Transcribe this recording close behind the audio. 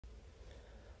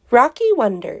Rocky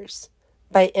Wonders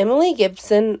by Emily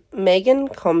Gibson, Megan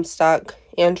Comstock,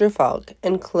 Andrew Fogg,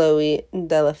 and Chloe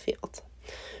Delafield.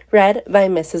 Read by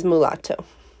Mrs. Mulatto.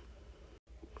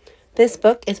 This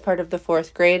book is part of the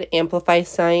 4th grade Amplify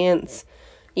Science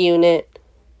Unit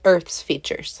Earth's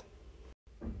Features.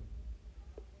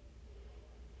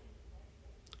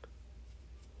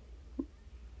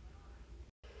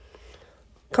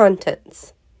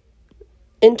 Contents.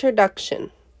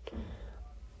 Introduction.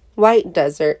 White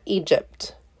Desert,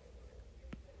 Egypt.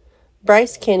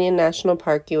 Bryce Canyon National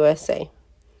Park, USA.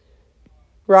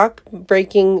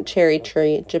 Rock-breaking cherry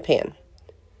tree, Japan.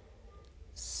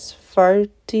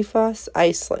 Svartifoss,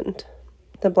 Iceland.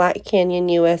 The Black Canyon,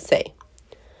 USA.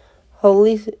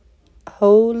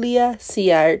 Holia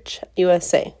Sea Arch,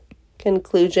 USA.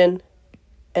 Conclusion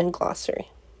and glossary.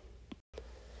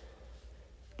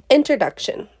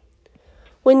 Introduction.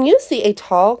 When you see a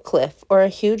tall cliff or a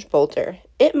huge boulder,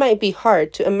 it might be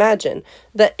hard to imagine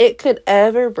that it could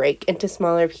ever break into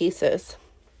smaller pieces.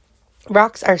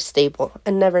 Rocks are stable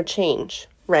and never change,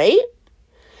 right?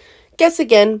 Guess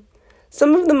again.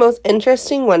 Some of the most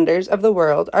interesting wonders of the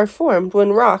world are formed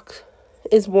when rock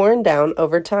is worn down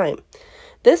over time.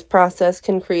 This process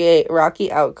can create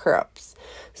rocky outcrops,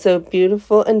 so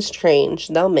beautiful and strange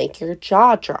they'll make your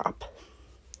jaw drop.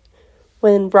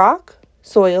 When rock,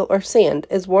 soil, or sand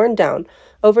is worn down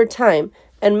over time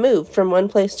and moved from one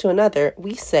place to another,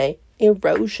 we say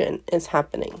erosion is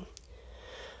happening.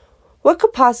 What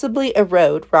could possibly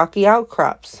erode rocky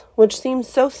outcrops, which seem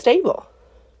so stable?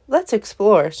 Let's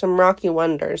explore some rocky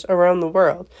wonders around the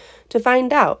world to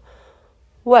find out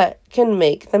what can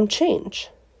make them change.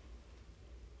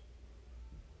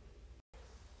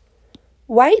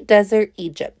 White Desert,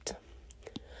 Egypt.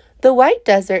 The White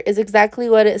Desert is exactly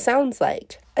what it sounds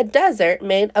like, a desert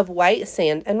made of white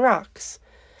sand and rocks.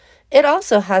 It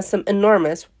also has some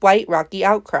enormous white rocky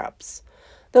outcrops.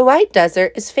 The White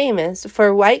Desert is famous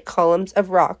for white columns of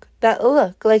rock that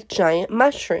look like giant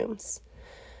mushrooms.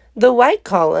 The white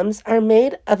columns are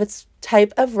made of a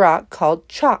type of rock called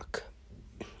chalk.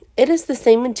 It is the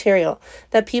same material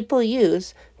that people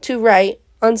use to write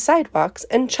on sidewalks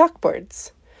and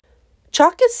chalkboards.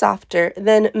 Chalk is softer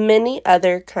than many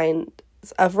other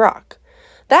kinds of rock.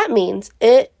 That means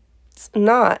it's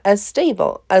not as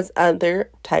stable as other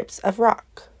types of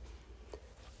rock.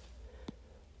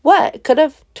 What could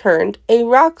have turned a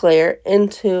rock layer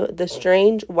into the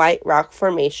strange white rock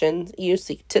formations you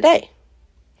see today?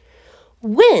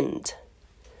 Wind.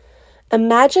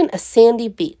 Imagine a sandy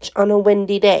beach on a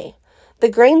windy day. The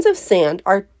grains of sand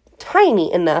are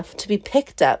tiny enough to be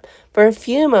picked up for a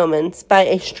few moments by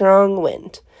a strong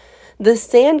wind. The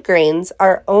sand grains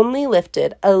are only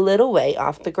lifted a little way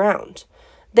off the ground.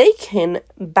 They can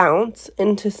bounce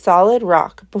into solid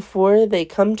rock before they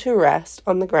come to rest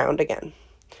on the ground again.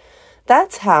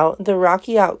 That's how the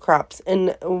rocky outcrops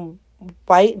in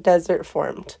White Desert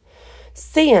formed.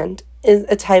 Sand is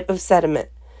a type of sediment.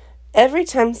 Every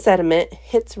time sediment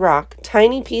hits rock,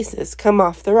 tiny pieces come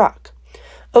off the rock.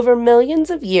 Over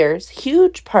millions of years,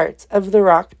 huge parts of the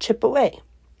rock chip away.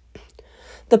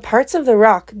 The parts of the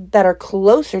rock that are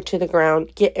closer to the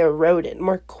ground get eroded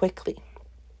more quickly.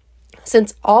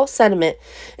 Since all sediment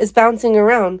is bouncing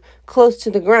around close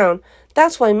to the ground,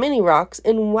 that's why many rocks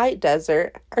in White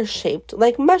Desert are shaped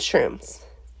like mushrooms.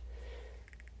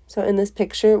 So in this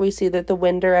picture, we see that the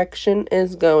wind direction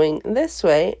is going this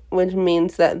way, which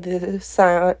means that the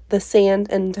sand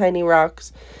and tiny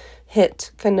rocks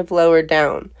hit kind of lower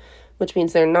down, which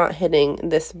means they're not hitting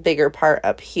this bigger part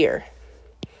up here,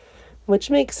 which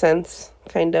makes sense,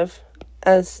 kind of,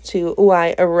 as to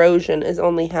why erosion is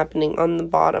only happening on the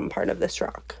bottom part of this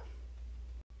rock.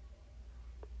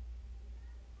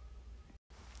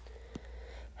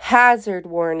 Hazard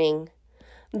warning.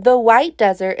 The White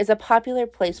Desert is a popular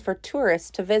place for tourists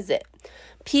to visit.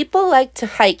 People like to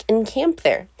hike and camp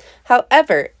there.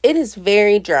 However, it is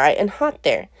very dry and hot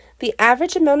there. The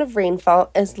average amount of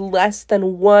rainfall is less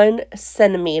than 1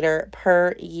 centimeter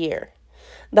per year.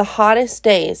 The hottest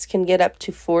days can get up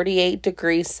to 48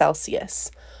 degrees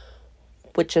Celsius,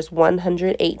 which is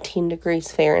 118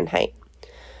 degrees Fahrenheit.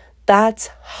 That's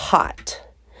hot.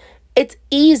 It's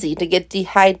easy to get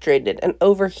dehydrated and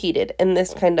overheated in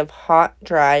this kind of hot,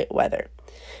 dry weather.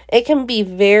 It can be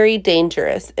very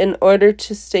dangerous. In order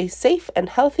to stay safe and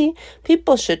healthy,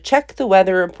 people should check the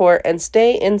weather report and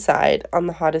stay inside on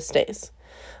the hottest days.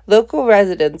 Local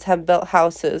residents have built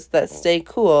houses that stay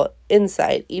cool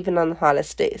inside even on the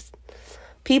hottest days.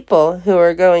 People who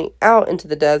are going out into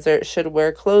the desert should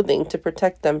wear clothing to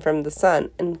protect them from the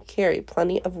sun and carry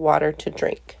plenty of water to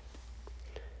drink.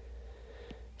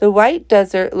 The White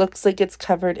Desert looks like it's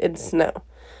covered in snow.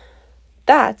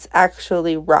 That's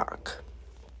actually rock.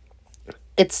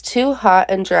 It's too hot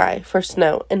and dry for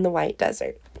snow in the White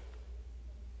Desert.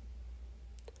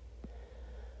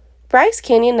 Bryce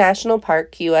Canyon National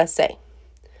Park, USA.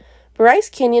 Bryce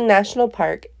Canyon National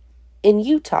Park in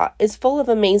Utah is full of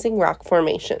amazing rock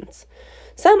formations.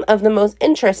 Some of the most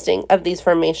interesting of these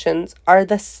formations are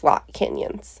the slot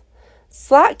canyons.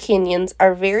 Slot canyons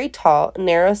are very tall,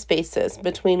 narrow spaces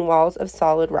between walls of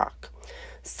solid rock.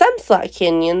 Some slot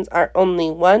canyons are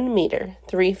only 1 meter,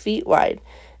 3 feet wide,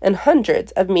 and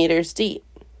hundreds of meters deep.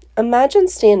 Imagine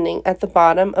standing at the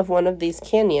bottom of one of these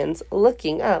canyons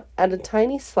looking up at a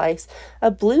tiny slice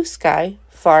of blue sky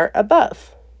far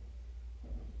above.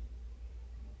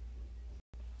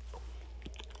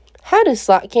 How do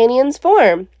slot canyons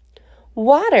form?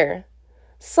 Water.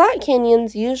 Slot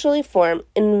canyons usually form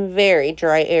in very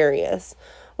dry areas.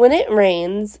 When it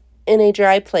rains in a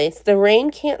dry place, the rain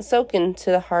can't soak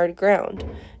into the hard ground.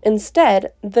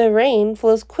 Instead, the rain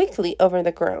flows quickly over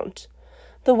the ground.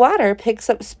 The water picks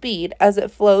up speed as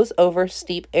it flows over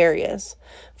steep areas,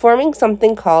 forming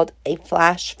something called a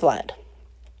flash flood.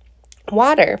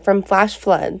 Water from flash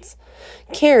floods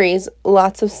carries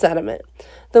lots of sediment.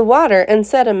 The water and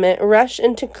sediment rush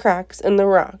into cracks in the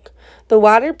rock. The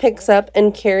water picks up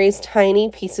and carries tiny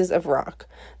pieces of rock.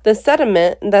 The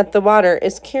sediment that the water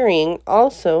is carrying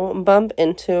also bump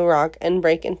into rock and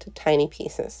break into tiny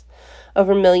pieces.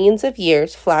 Over millions of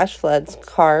years, flash floods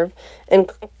carve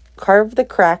the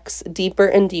cracks deeper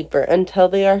and deeper until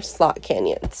they are slot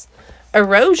canyons.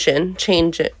 Erosion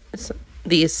changes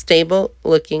these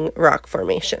stable-looking rock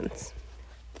formations.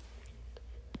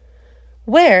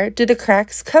 Where do the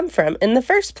cracks come from in the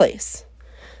first place?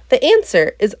 The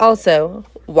answer is also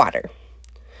water.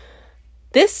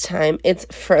 This time it's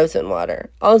frozen water,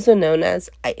 also known as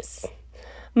ice.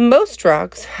 Most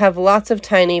rocks have lots of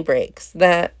tiny breaks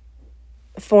that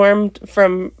formed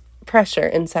from pressure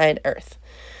inside Earth.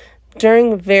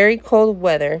 During very cold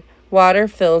weather, water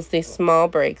fills these small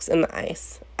breaks in the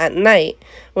ice. At night,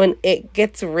 when it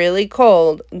gets really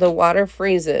cold, the water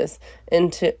freezes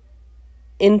into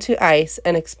ice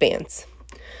and expands.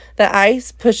 The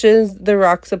ice pushes the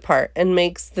rocks apart and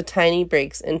makes the tiny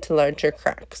breaks into larger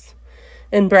cracks.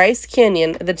 In Bryce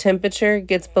Canyon, the temperature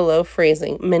gets below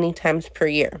freezing many times per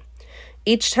year.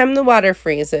 Each time the water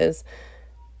freezes,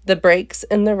 the breaks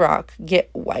in the rock get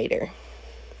wider.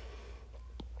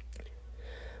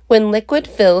 When liquid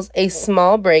fills a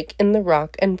small break in the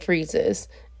rock and freezes,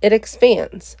 it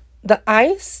expands. The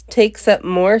ice takes up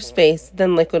more space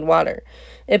than liquid water.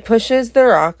 It pushes the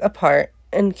rock apart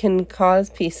and can cause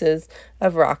pieces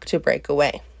of rock to break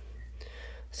away.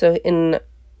 So in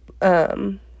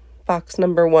box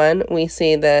number 1, we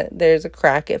see that there's a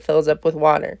crack. It fills up with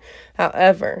water.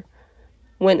 However,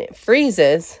 when it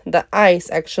freezes, the ice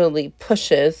actually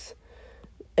pushes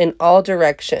in all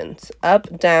directions,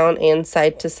 up, down, and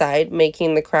side to side,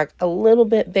 making the crack a little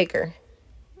bit bigger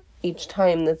each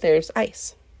time that there's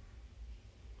ice.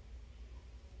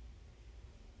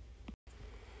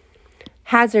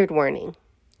 Hazard warning.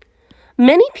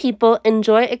 Many people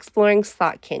enjoy exploring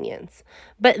slot canyons,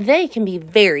 but they can be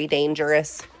very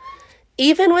dangerous.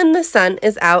 Even when the sun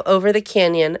is out over the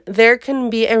canyon, there can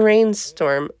be a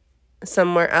rainstorm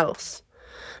somewhere else.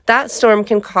 That storm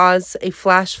can cause a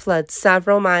flash flood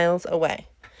several miles away.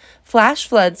 Flash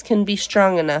floods can be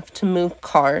strong enough to move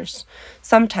cars.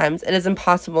 Sometimes it is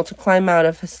impossible to climb out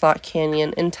of a slot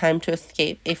canyon in time to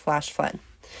escape a flash flood.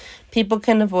 People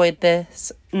can avoid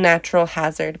this natural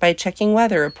hazard by checking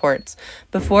weather reports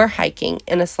before hiking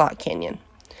in a slot canyon.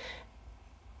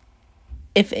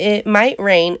 If it might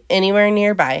rain anywhere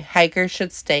nearby, hikers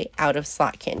should stay out of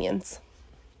slot canyons.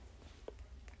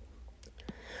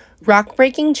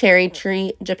 Rock-breaking cherry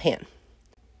tree, Japan.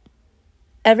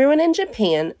 Everyone in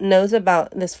Japan knows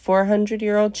about this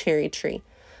 400-year-old cherry tree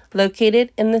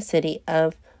located in the city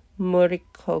of Morioka.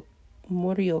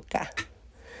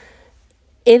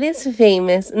 It is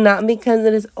famous not because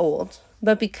it is old,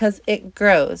 but because it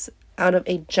grows out of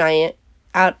a giant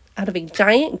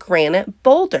granite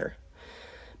boulder.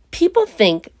 People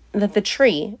think that the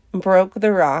tree broke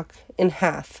the rock in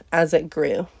half as it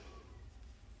grew.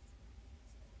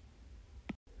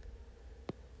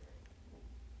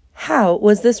 How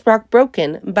was this rock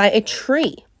broken by a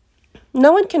tree?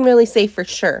 No one can really say for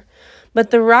sure,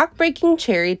 but the rock-breaking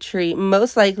cherry tree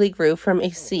most likely grew from a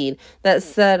seed that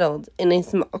settled in a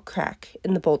small crack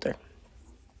in the boulder.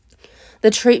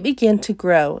 The tree began to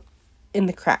grow in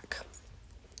the crack.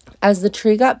 As the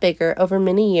tree got bigger over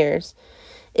many years,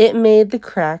 it made the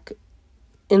crack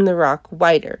in the rock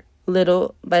wider,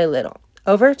 little by little.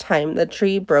 Over time, the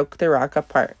tree broke the rock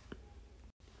apart.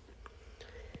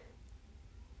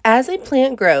 As a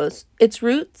plant grows, its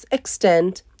roots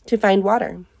extend to find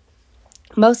water.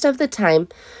 Most of the time,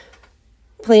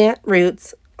 plant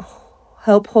roots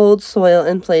help hold soil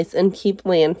in place and keep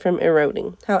land from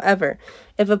eroding. However,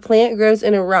 if a plant grows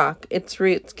in a rock, its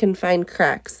roots can find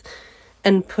cracks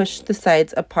and push the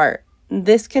sides apart.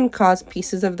 This can cause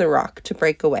pieces of the rock to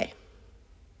break away.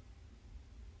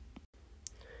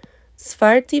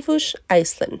 Svartifoss,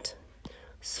 Iceland.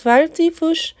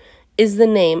 Svartifoss is the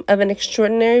name of an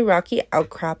extraordinary rocky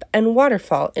outcrop and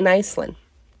waterfall in Iceland.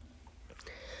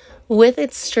 With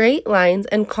its straight lines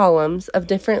and columns of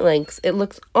different lengths, it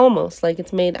looks almost like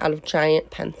it's made out of giant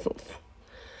pencils.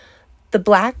 The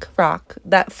black rock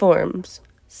that forms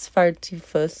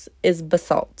Svartifoss is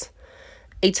basalt,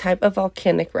 a type of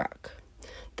volcanic rock.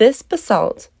 This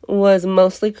basalt was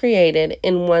mostly created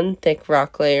in one thick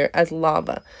rock layer as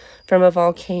lava from a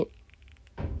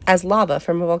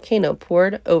volcano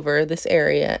poured over this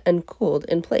area and cooled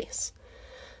in place.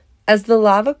 As the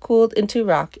lava cooled into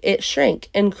rock, it shrank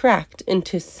and cracked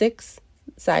into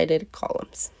 6-sided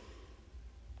columns.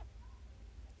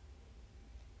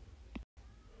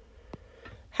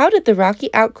 How did the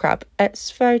rocky outcrop at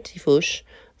Svartifoss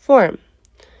form?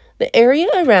 The area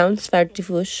around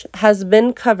Svartifoss has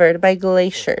been covered by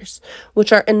glaciers,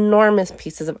 which are enormous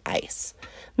pieces of ice,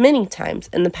 many times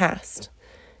in the past.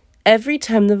 Every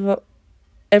time the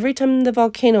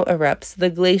volcano erupts,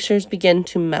 the glaciers begin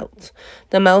to melt.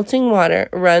 The melting water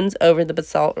runs over the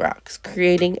basalt rocks,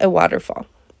 creating a waterfall.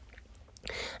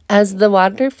 As the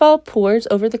waterfall pours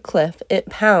over the cliff,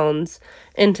 it pounds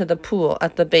into the pool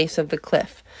at the base of the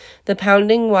cliff. The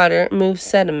pounding water moves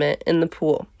sediment in the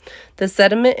pool. The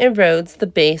sediment erodes the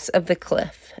base of the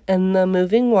cliff, and the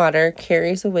moving water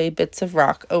carries away bits of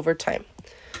rock over time.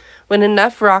 When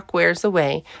enough rock wears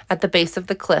away at the base of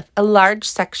the cliff, a large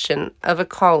section of a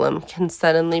column can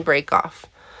suddenly break off.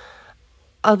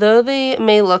 Although they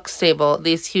may look stable,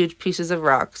 these huge pieces of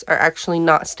rocks are actually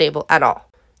not stable at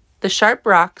all. The sharp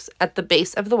rocks at the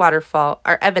base of the waterfall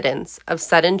are evidence of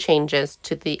sudden changes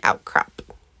to the outcrop.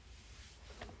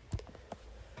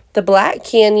 The Black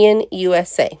Canyon,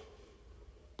 USA.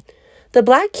 The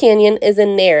Black Canyon is a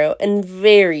narrow and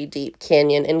very deep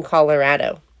canyon in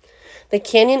Colorado. The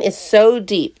canyon is so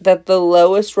deep that the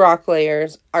lowest rock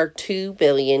layers are 2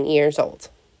 billion years old.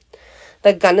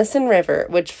 The Gunnison River,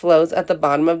 which flows at the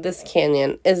bottom of this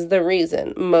canyon, is the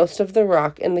reason most of the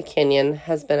rock in the canyon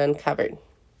has been uncovered.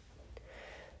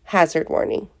 Hazard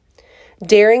warning.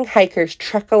 Daring hikers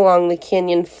trek along the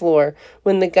canyon floor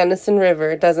when the Gunnison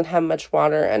River doesn't have much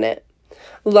water in it.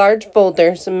 Large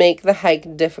boulders make the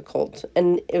hike difficult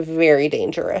and very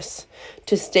dangerous.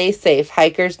 To stay safe,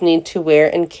 hikers need to wear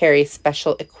and carry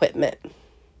special equipment.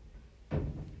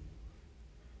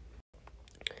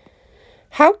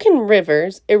 How can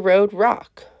rivers erode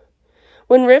rock?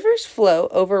 When rivers flow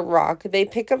over rock, they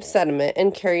pick up sediment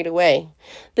and carry it away.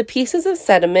 The pieces of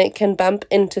sediment can bump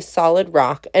into solid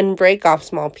rock and break off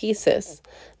small pieces.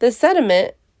 The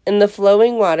sediment in the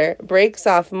flowing water breaks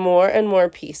off more and more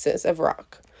pieces of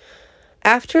rock.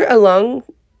 After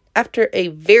a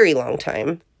very long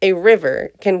time, a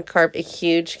river can carve a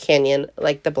huge canyon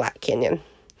like the Black Canyon.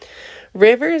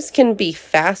 Rivers can be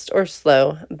fast or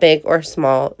slow, big or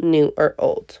small, new or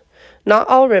old. Not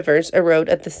all rivers erode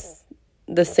at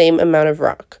the same amount of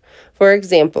rock. For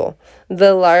example,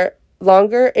 the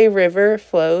longer a river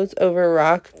flows over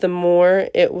rock, the more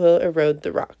it will erode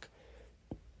the rock.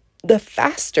 The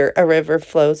faster a river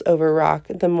flows over rock,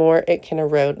 the more it can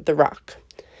erode the rock.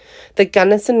 The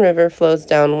Gunnison River flows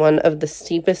down one of the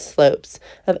steepest slopes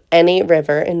of any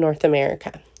river in North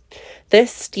America.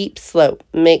 This steep slope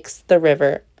makes the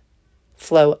river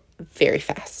flow very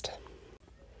fast.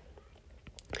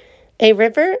 A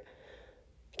river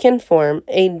can form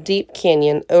a deep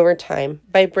canyon over time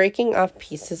by breaking off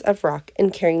pieces of rock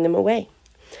and carrying them away.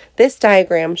 This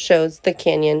diagram shows the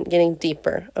canyon getting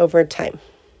deeper over time.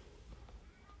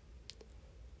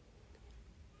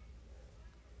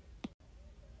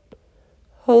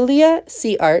 Holyoke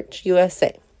Sea Arch,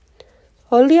 USA.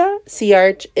 Holyoke Sea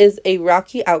Arch is a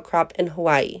rocky outcrop in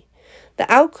Hawaii.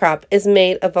 The outcrop is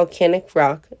made of volcanic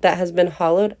rock that has been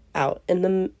hollowed out in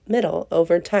the middle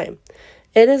over time.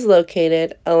 It is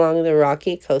located along the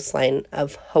rocky coastline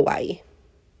of Hawaii.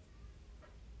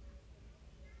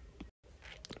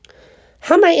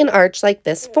 How might an arch like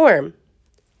this form?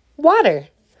 Water.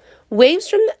 Waves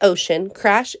from the ocean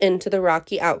crash into the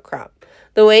rocky outcrop.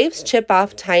 The waves chip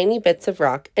off tiny bits of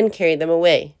rock and carry them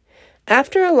away.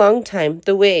 After a long time,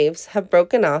 the waves have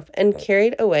broken off and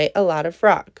carried away a lot of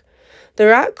rock. The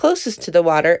rock closest to the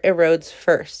water erodes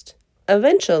first,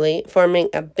 eventually forming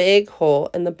a big hole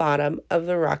in the bottom of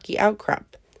the rocky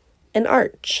outcrop. an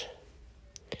arch.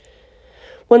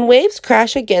 When waves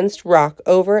crash against rock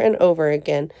over and over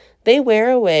again, they wear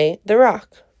away the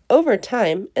rock. Over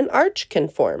time, an arch can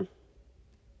form.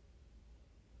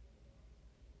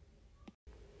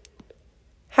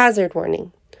 Hazard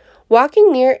warning.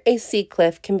 Walking near a sea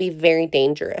cliff can be very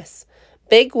dangerous.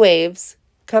 Big waves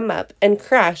come up and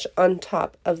crash on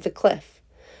top of the cliff.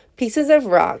 Pieces of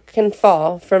rock can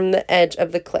fall from the edge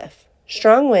of the cliff.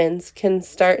 Strong winds can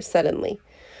start suddenly.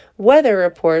 Weather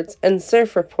reports and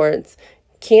surf reports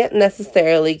can't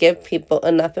necessarily give people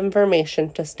enough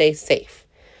information to stay safe.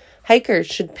 Hikers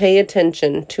should pay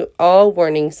attention to all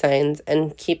warning signs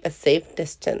and keep a safe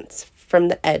distance from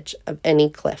the edge of any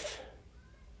cliff.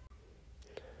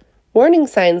 Warning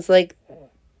signs like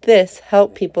this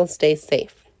help people stay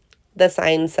safe. The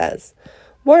sign says,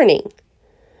 "Warning!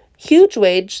 Huge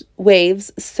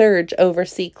waves surge over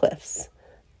sea cliffs.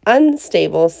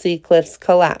 Unstable sea cliffs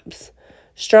collapse.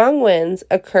 Strong winds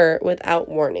occur without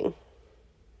warning."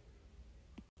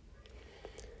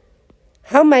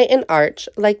 How might an arch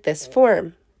like this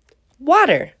form?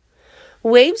 Water.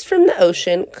 Waves from the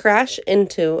ocean crash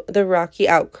into the rocky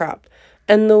outcrop,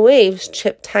 and the waves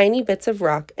chip tiny bits of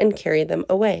rock and carry them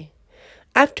away.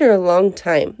 After a long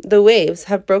time, the waves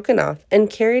have broken off and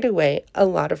carried away a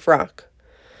lot of rock.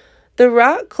 The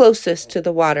rock closest to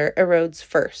the water erodes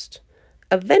first,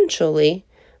 eventually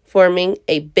forming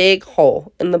a big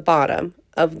hole in the bottom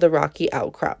of the rocky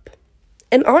outcrop,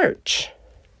 an arch.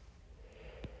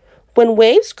 When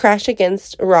waves crash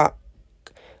against rock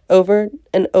over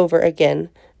and over again,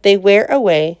 they wear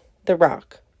away the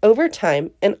rock. Over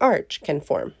time, an arch can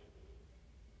form.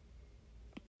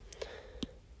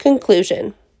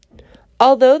 Conclusion.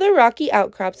 Although the rocky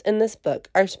outcrops in this book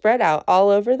are spread out all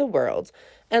over the world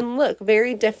and look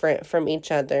very different from each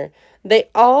other, they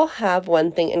all have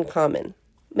one thing in common.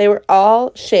 They were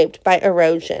all shaped by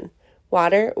erosion.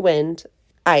 Water, wind,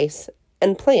 ice,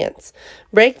 and plants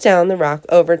break down the rock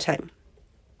over time.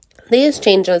 These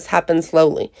changes happen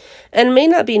slowly and may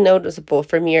not be noticeable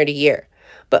from year to year,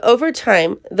 but over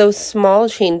time, those small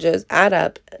changes add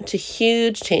up to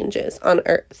huge changes on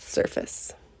Earth's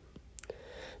surface.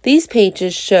 These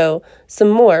pages show some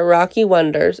more rocky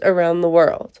wonders around the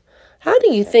world. How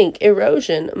do you think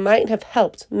erosion might have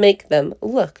helped make them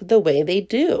look the way they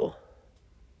do?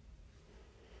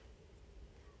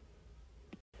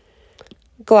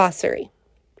 Glossary.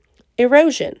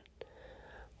 Erosion.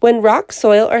 When rock,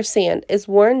 soil, or sand is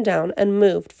worn down and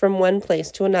moved from one place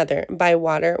to another by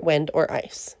water, wind, or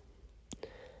ice.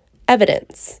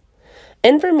 Evidence.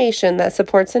 Information that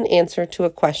supports an answer to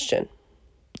a question.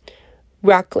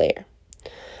 Rock layer.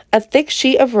 A thick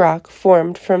sheet of rock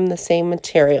formed from the same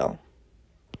material.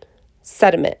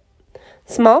 Sediment.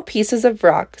 Small pieces of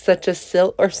rock such as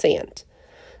silt or sand.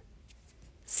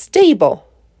 Stable.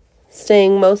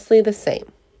 Staying mostly the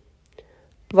same.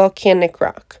 Volcanic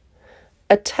rock.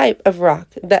 A type of rock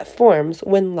that forms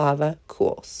when lava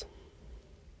cools.